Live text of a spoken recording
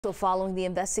So following the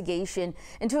investigation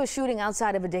into a shooting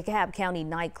outside of a DeKalb County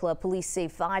nightclub, police say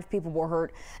 5 people were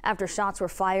hurt after shots were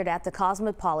fired at the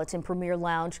Cosmopolitan Premier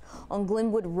Lounge on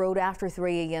Glenwood Road after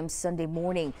 3 a.m. Sunday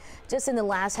morning. Just in the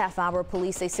last half hour,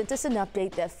 police sent us an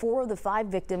update that 4 of the 5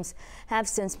 victims have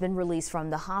since been released from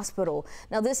the hospital.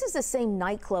 Now, this is the same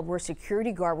nightclub where a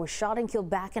security guard was shot and killed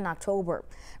back in October.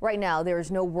 Right now, there is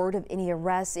no word of any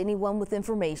arrests. Anyone with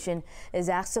information is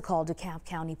asked to call DeKalb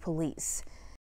County Police.